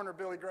could corner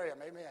Billy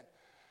Graham. Amen.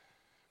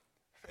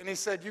 And he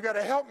said, "You got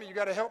to help me. You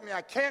got to help me.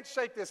 I can't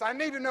shake this. I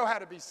need to know how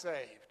to be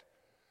saved."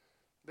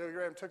 Billy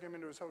Graham took him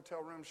into his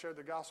hotel room, shared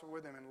the gospel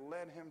with him, and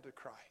led him to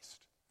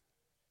Christ.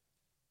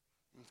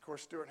 And of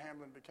course, Stuart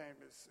Hamblin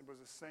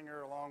was a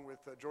singer along with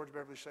George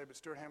Beverly Shea, but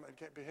Stuart Hamblin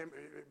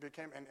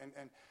became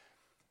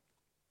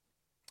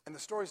and the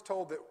story's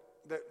told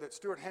that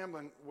Stuart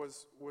Hamblin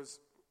was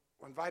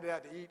invited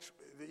out to eat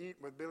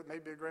with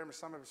maybe Billy Graham or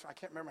some of us. I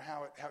can't remember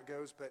how it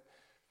goes, but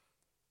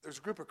there's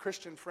a group of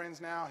Christian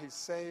friends now. He's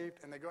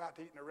saved, and they go out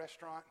to eat in a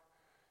restaurant.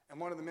 And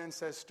one of the men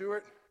says,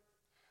 "Stuart,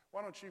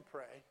 why don't you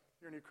pray?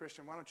 You're a new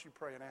Christian. Why don't you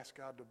pray and ask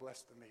God to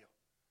bless the meal?"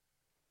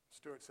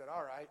 Stuart said,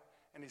 "All right."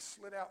 And he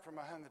slid out from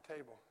behind the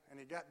table, and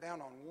he got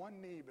down on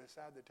one knee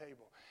beside the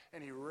table,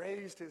 and he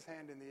raised his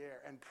hand in the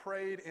air and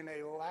prayed in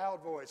a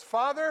loud voice,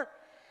 "Father,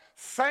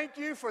 thank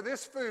you for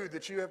this food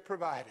that you have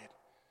provided.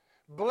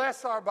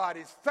 Bless our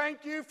bodies.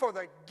 Thank you for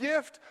the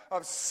gift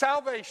of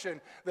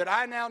salvation that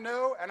I now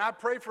know, and I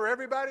pray for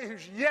everybody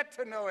who's yet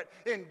to know it.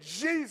 In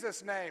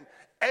Jesus' name,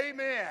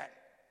 amen."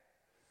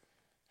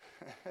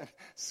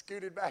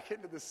 Scooted back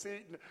into the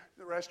seat in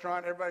the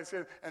restaurant. Everybody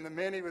said, and the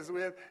men he was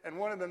with, and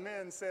one of the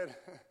men said,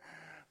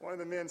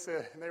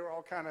 and they were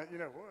all kind of,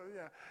 well,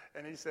 yeah.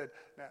 And he said,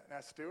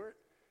 now, Stuart,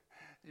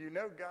 you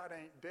know God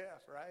ain't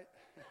deaf, right?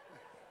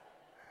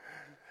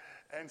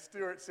 And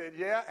Stuart said,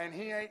 "Yeah, and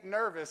he ain't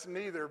nervous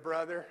neither,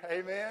 brother."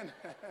 Amen.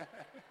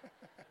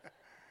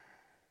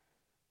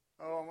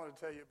 Oh, I want to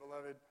tell you,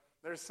 beloved,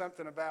 there's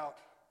something about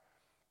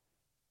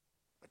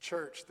a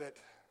church that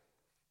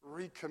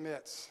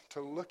recommits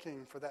to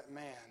looking for that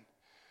man,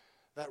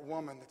 that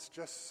woman that's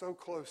just so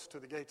close to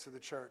the gates of the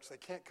church. They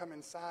can't come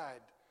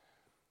inside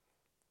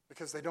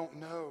because they don't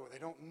know. They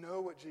don't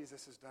know what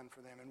Jesus has done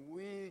for them. And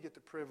we get the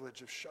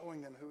privilege of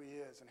showing them who he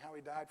is and how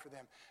he died for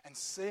them, and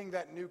seeing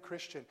that new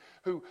Christian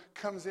who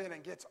comes in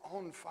and gets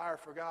on fire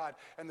for God,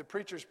 and the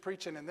preacher's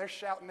preaching and they're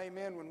shouting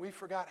amen when we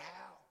forgot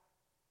how.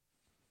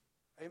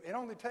 It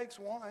only takes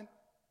one.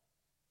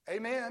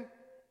 Amen.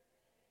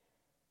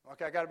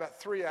 Okay, I got about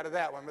 3 out of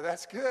that one, but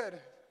that's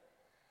good.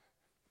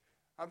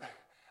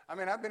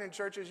 I've been in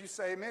churches, you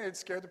say amen, it'd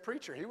scare the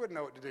preacher. He wouldn't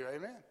know what to do.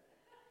 Amen.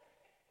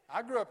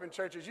 I grew up in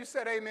churches. You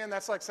said amen,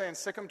 that's like saying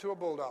sick 'em to a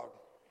bulldog.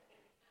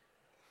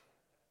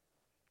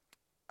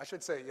 I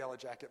should say yellow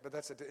jacket, but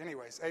that's it.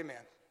 Anyways,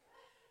 amen.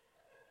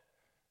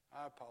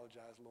 I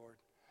apologize, Lord.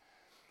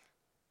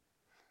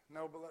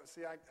 No, beloved,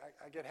 see, I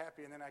get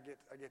happy and then I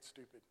get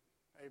stupid.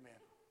 Amen.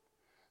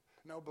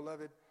 No,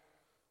 beloved,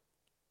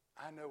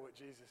 I know what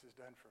Jesus has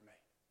done for me.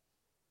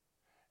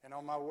 And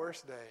on my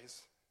worst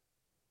days,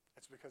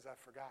 it's because I've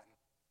forgotten.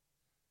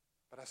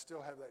 But I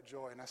still have that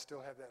joy and I still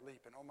have that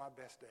leap. And on my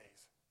best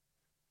days,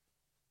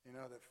 you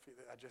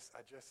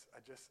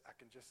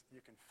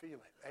can feel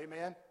it.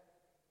 Amen?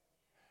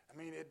 I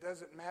mean, it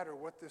doesn't matter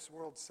what this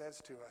world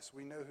says to us.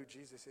 We know who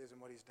Jesus is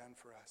and what he's done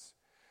for us.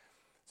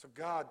 So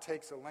God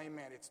takes a lame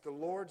man. It's the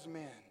Lord's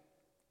men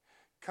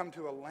come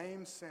to a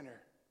lame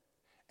sinner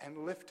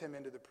and lift him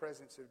into the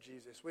presence of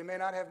Jesus. We may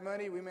not have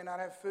money, we may not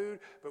have food,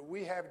 but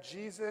we have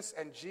Jesus,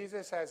 and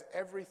Jesus has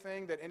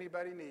everything that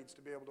anybody needs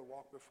to be able to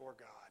walk before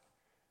God.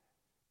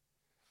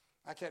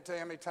 I can't tell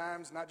you how many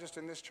times, not just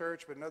in this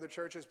church, but in other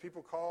churches,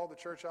 people call the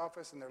church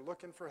office and they're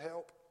looking for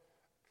help.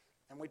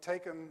 And we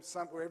take them,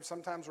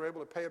 sometimes we're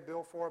able to pay a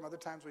bill for them, other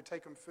times we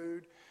take them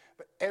food.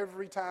 But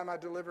every time I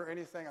deliver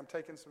anything, I'm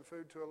taking some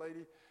food to a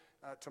lady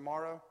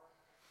tomorrow.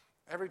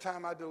 Every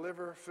time I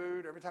deliver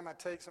food, every time I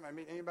take something, I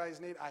meet anybody's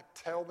need, I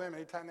tell them,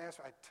 anytime they ask,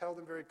 I tell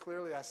them very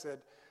clearly, I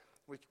said,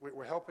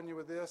 We're helping you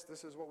with this.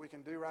 This is what we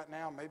can do right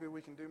now. Maybe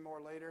we can do more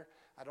later.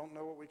 I don't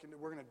know what we can do.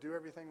 We're going to do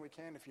everything we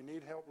can. If you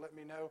need help, let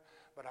me know.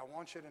 But I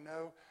want you to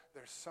know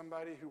there's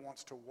somebody who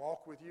wants to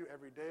walk with you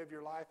every day of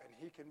your life, and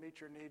he can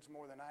meet your needs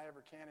more than I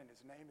ever can, and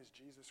his name is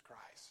Jesus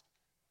Christ.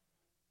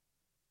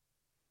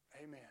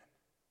 Amen.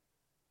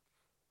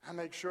 I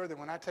make sure that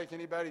when I take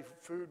anybody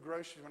food,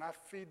 groceries, when I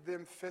feed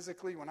them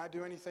physically, when I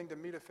do anything to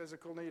meet a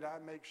physical need, I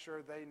make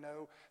sure they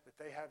know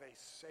that they have a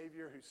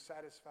Savior who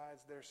satisfies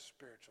their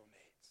spiritual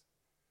needs.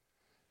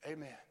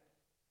 Amen.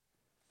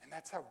 And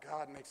that's how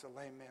God makes a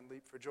lame man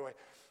leap for joy.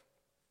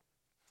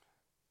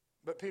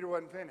 But Peter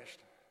wasn't finished.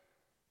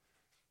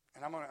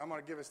 And I'm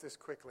going to give us this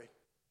quickly.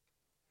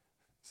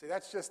 See,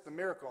 that's just the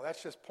miracle.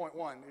 That's just point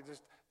one.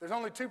 There's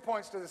only 2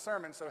 points to the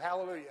sermon, so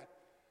hallelujah.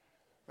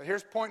 But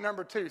here's point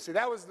number 2. See,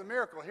 that was the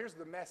miracle. Here's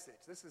the message.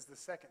 This is the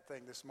second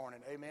thing this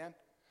morning. Amen.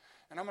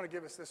 And I'm going to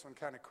give us this one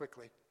kind of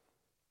quickly.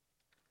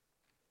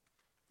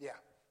 Yeah.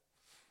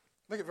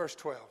 Look at verse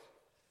 12.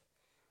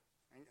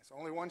 It's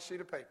only one sheet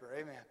of paper.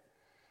 Amen.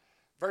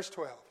 Verse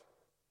 12.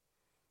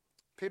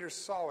 Peter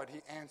saw it.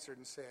 He answered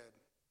and said,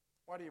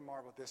 why do you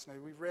marvel at this? Now,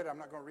 we've read it. I'm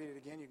not going to read it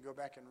again. You can go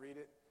back and read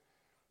it.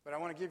 But I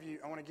want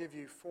to give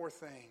you 4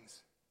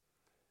 things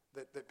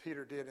that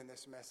Peter did in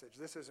this message.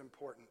 This is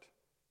important.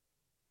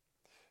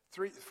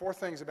 4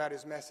 things about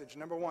his message.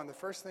 Number 1, the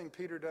first thing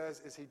Peter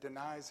does is he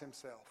denies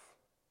himself.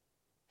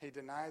 He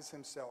denies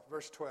himself.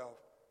 Verse 12.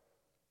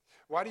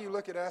 Why do you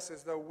look at us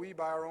as though we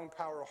by our own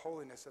power or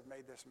holiness have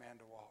made this man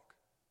to walk?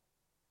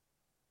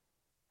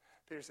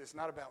 Peter says, it's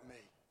not about me.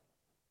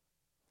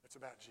 It's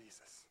about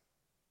Jesus.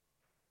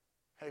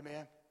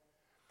 Amen.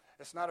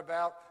 It's not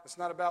about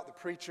the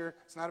preacher.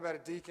 It's not about a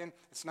deacon.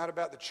 It's not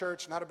about the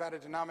church, not about a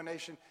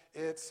denomination.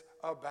 It's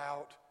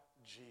about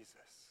Jesus.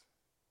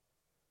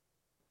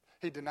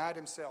 He denied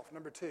himself.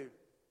 Number 2,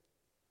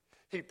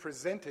 he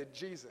presented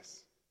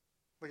Jesus.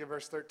 Look at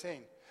verse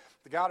 13.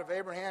 The God of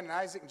Abraham and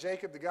Isaac and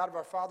Jacob, the God of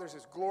our fathers,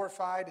 has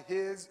glorified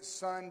his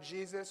son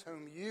Jesus,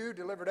 whom you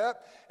delivered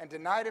up and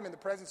denied him in the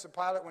presence of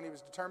Pilate when he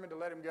was determined to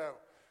let him go.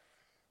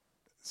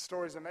 The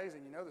story's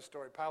amazing. You know the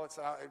story. Pilate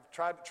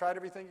tried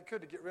everything he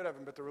could to get rid of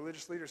him, but the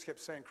religious leaders kept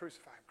saying,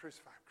 crucify him,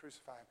 crucify him,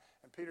 crucify him.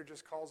 And Peter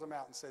just calls him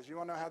out and says, you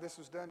want to know how this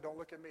was done? Don't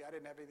look at me. I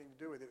didn't have anything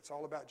to do with it. It's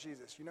all about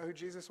Jesus. You know who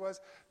Jesus was?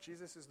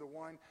 Jesus is the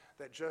one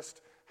that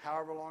just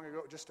however long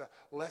ago,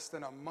 less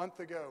than a month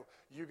ago,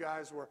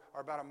 or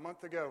about a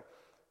month ago,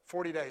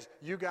 40 days,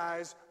 you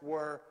guys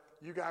were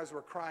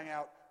crying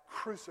out,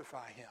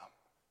 crucify him.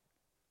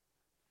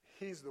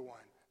 He's the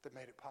one that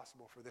made it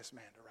possible for this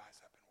man to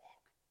rise up and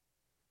walk.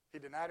 He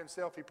denied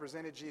himself. He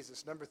presented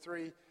Jesus. Number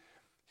 3,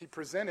 he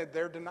presented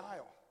their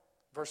denial.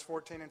 Verse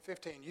 14 and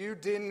 15. You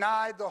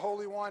denied the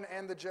Holy One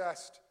and the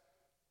just,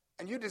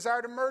 and you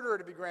desired a murderer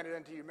to be granted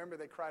unto you. Remember,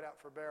 they cried out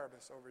for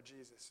Barabbas over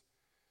Jesus.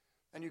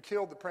 And you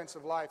killed the Prince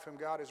of Life, whom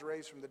God has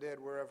raised from the dead,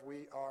 whereof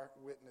we are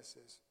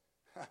witnesses.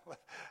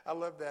 I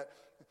love that.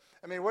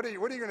 I mean, what are you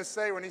going to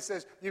say when he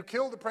says, you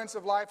killed the Prince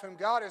of Life, whom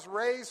God has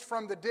raised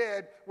from the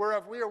dead,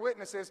 whereof we are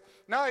witnesses?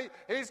 No,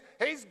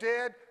 he's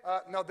dead.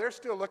 No, they're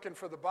still looking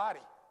for the body.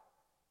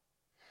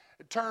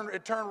 It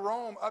turned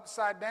Rome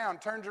upside down,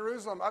 turned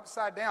Jerusalem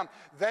upside down.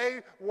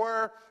 They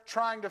were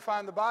trying to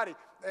find the body.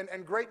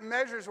 And great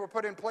measures were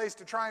put in place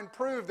to try and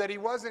prove that he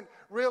wasn't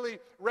really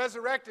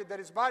resurrected, that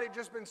his body had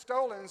just been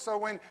stolen. And so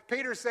when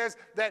Peter says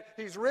that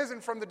he's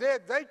risen from the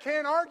dead, they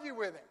can't argue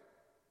with him.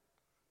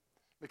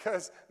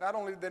 Because not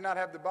only did they not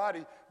have the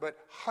body, but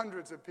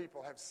hundreds of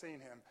people have seen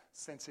him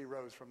since he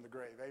rose from the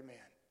grave. Amen.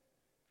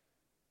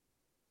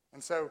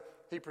 And so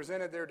he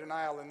presented their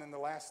denial, and then the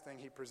last thing,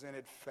 he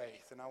presented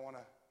faith. And I want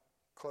to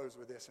close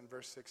with this in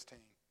verse 16.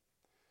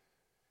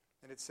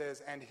 And it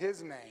says, and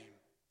his name,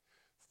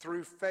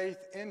 through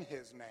faith in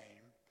his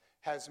name,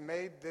 has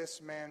made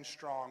this man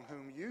strong,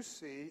 whom you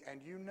see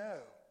and you know.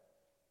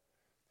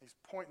 He's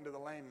pointing to the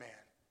lame man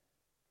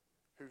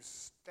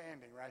who's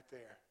standing right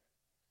there,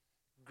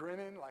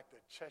 grinning like the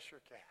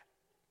Cheshire Cat.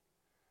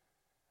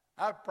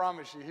 I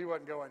promise you, he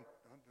wasn't going,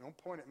 don't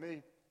point at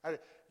me.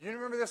 You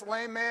remember this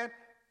lame man?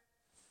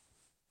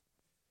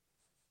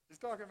 He's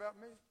talking about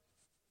me.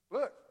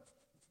 Look.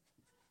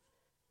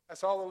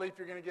 That's all the leap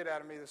you're going to get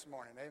out of me this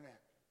morning. Amen.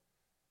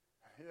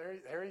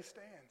 There he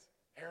stands.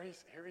 Here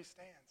he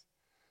stands.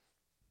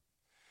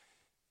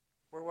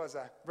 Where was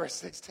I? Verse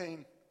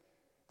 16.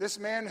 This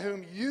man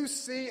whom you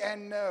see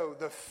and know,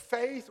 the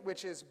faith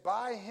which is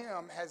by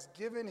him has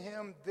given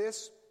him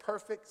this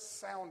perfect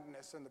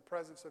soundness in the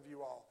presence of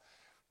you all.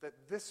 That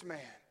this man,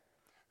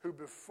 who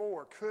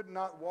before could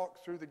not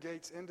walk through the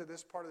gates into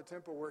this part of the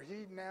temple, where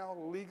he now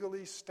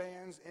legally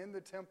stands in the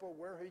temple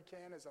where he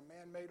can as a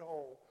man made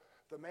whole,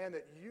 the man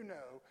that you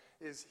know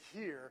is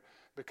here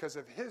because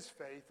of his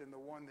faith in the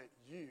one that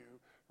you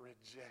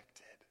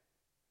rejected.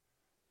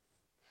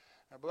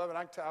 Now, beloved,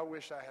 I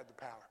wish I had the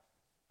power.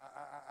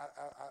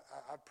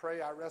 I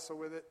pray, I wrestle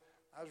with it.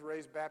 I was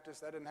raised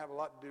Baptist. That didn't have a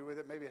lot to do with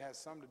it. Maybe it has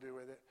some to do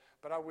with it.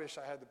 But I wish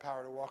I had the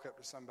power to walk up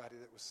to somebody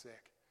that was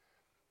sick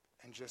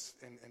and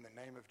just in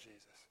the name of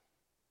Jesus.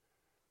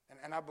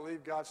 And I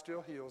believe God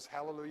still heals.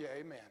 Hallelujah,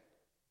 amen.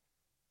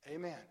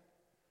 Amen.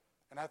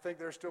 And I think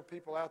there are still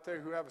people out there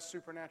who have a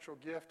supernatural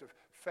gift of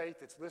faith.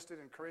 It's listed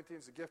in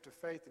Corinthians, the gift of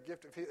faith, the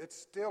gift of healing. It's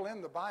still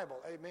in the Bible.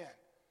 Amen.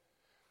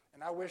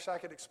 And I wish I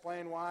could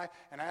explain why.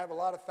 And I have a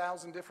lot of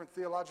 1,000 different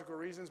theological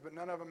reasons, but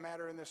none of them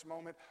matter in this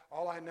moment.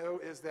 All I know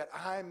is that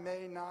I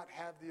may not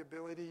have the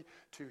ability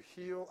to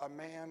heal a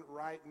man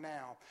right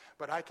now,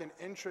 but I can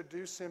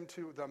introduce him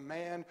to the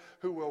man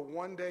who will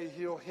one day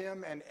heal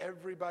him and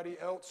everybody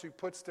else who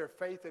puts their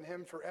faith in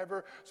him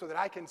forever, so that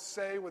I can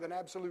say with an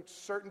absolute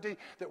certainty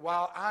that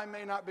while I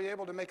may not be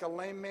able to make a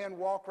lame man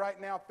walk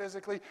right now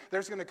physically,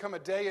 there's going to come a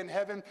day in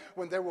heaven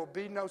when there will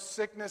be no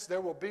sickness,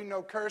 there will be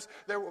no curse,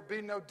 there will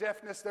be no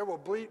deafness, there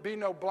will be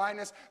no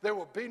blindness. There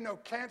will be no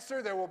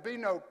cancer. There will be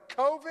no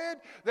COVID.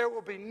 There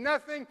will be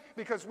nothing,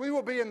 because we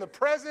will be in the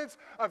presence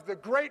of the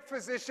great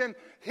physician,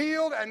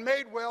 healed and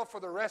made well for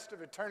the rest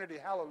of eternity.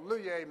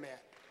 Hallelujah. Amen.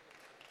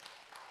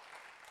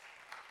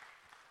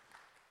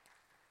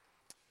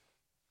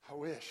 I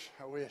wish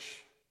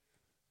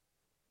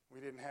we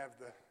didn't have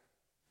the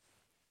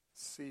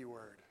C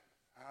word.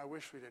 I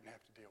wish we didn't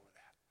have to deal with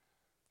that.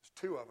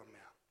 There's 2 of them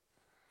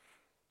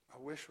now.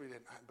 I wish we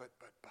didn't, but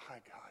by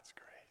God's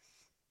grace.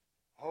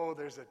 Oh,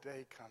 there's a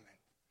day coming,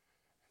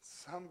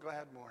 some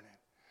glad morning,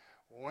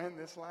 when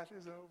this life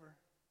is over,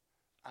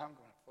 I'm going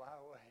to fly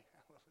away.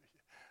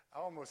 Hallelujah. I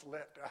almost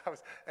left.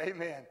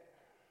 Amen.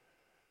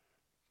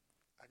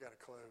 I got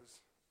to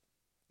close.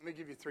 Let me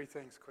give you 3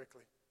 things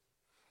quickly.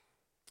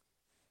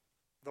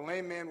 The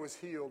lame man was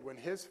healed when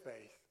his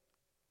faith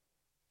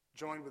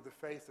joined with the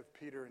faith of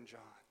Peter and John.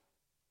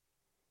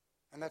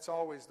 And that's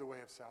always the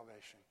way of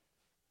salvation.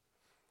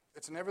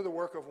 It's never the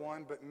work of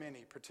one, but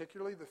many,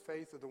 particularly the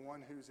faith of the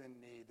one who's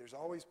in need. There's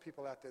always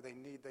people out there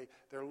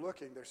they're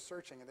looking, they're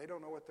searching, and they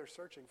don't know what they're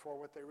searching for,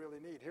 what they really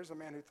need. Here's a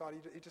man who thought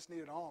he just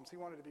needed alms. He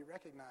wanted to be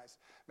recognized.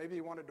 Maybe he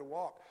wanted to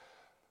walk.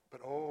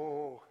 But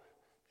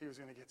he was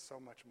going to get so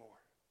much more.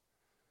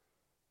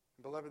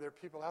 And beloved, there are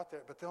people out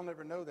there, but they'll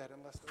never know that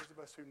unless those of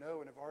us who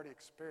know and have already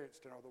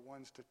experienced it are the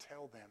ones to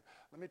tell them.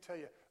 Let me tell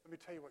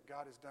you what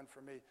God has done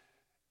for me.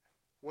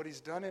 What he's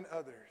done in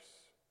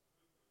others,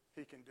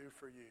 he can do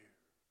for you.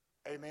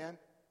 Amen?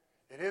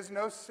 It is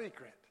no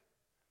secret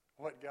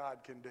what God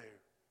can do.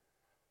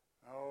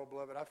 Oh,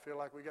 beloved, I feel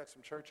like we got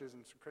some churches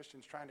and some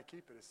Christians trying to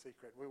keep it a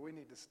secret. We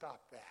need to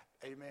stop that.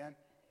 Amen?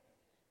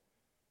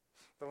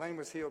 The lame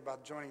was healed by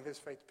joining his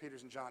faith to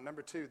Peter's and John.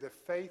 Number 2, the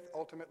faith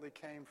ultimately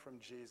came from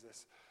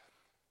Jesus.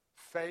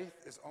 Faith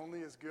is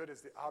only as good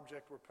as the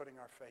object we're putting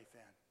our faith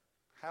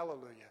in.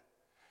 Hallelujah.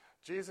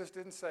 Jesus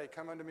didn't say,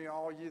 "Come unto me,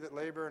 all ye that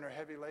labor and are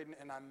heavy laden,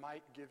 and I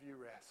might give you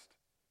rest."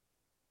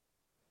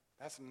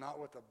 That's not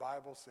what the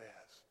Bible says.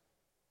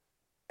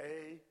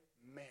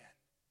 Amen.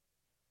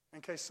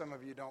 In case some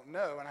of you don't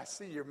know, and I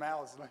see your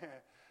mouths.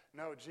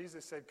 No,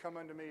 Jesus said, "Come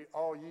unto me,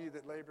 all ye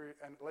that labor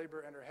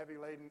and are heavy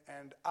laden,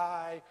 and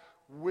I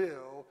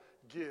will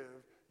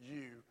give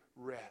you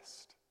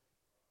rest."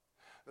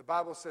 The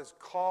Bible says,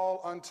 "Call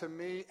unto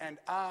me, and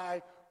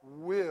I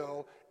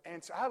will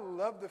answer." I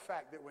love the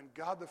fact that when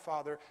God the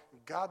Father,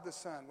 God the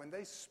Son, when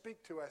they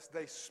speak to us,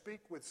 they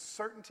speak with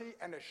certainty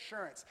and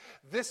assurance.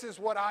 This is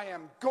what I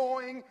am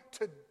going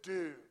to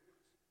do.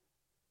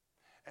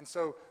 And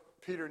so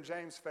Peter and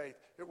James' faith,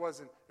 it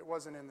wasn't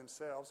in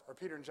themselves, or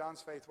Peter and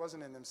John's faith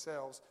wasn't in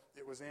themselves,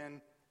 it was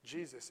in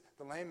Jesus.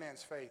 The lame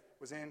man's faith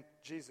was in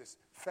Jesus.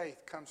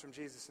 Faith comes from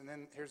Jesus. And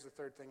then here's the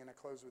 3rd thing, and I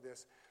close with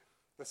this.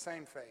 The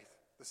same faith.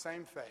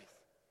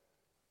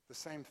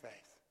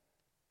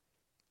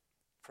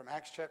 From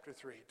Acts chapter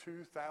 3,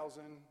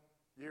 2,000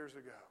 years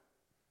ago,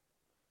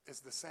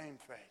 is the same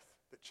faith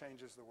that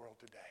changes the world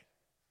today.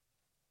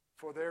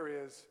 For there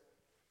is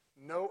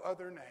no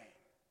other name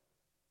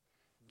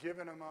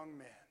given among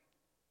men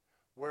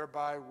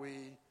whereby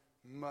we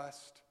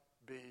must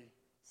be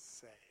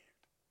saved.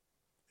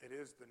 It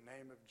is the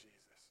name of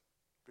Jesus,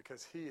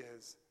 because he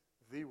is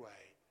the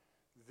way,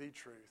 the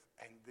truth,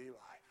 and the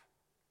life.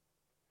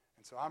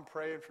 And so I'm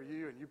praying for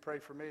you, and you pray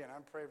for me, and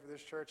I'm praying for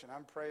this church, and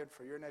I'm praying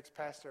for your next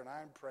pastor, and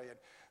I'm praying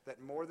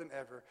that more than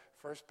ever,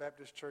 First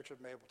Baptist Church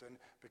of Mapleton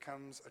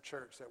becomes a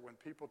church that when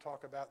people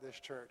talk about this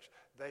church,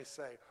 they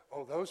say,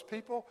 "Oh, those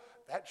people,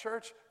 that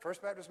church,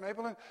 First Baptist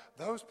Mapleton,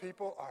 those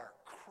people are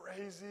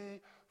crazy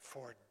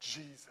for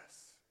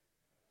Jesus."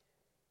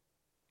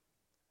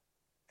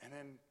 And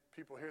then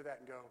people hear that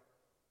and go,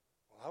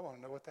 "Well, I want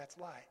to know what that's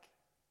like."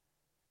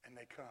 And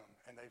they come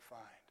and they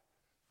find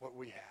what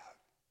we have.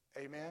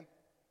 Amen?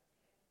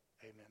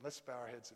 Amen. Let's bow our heads.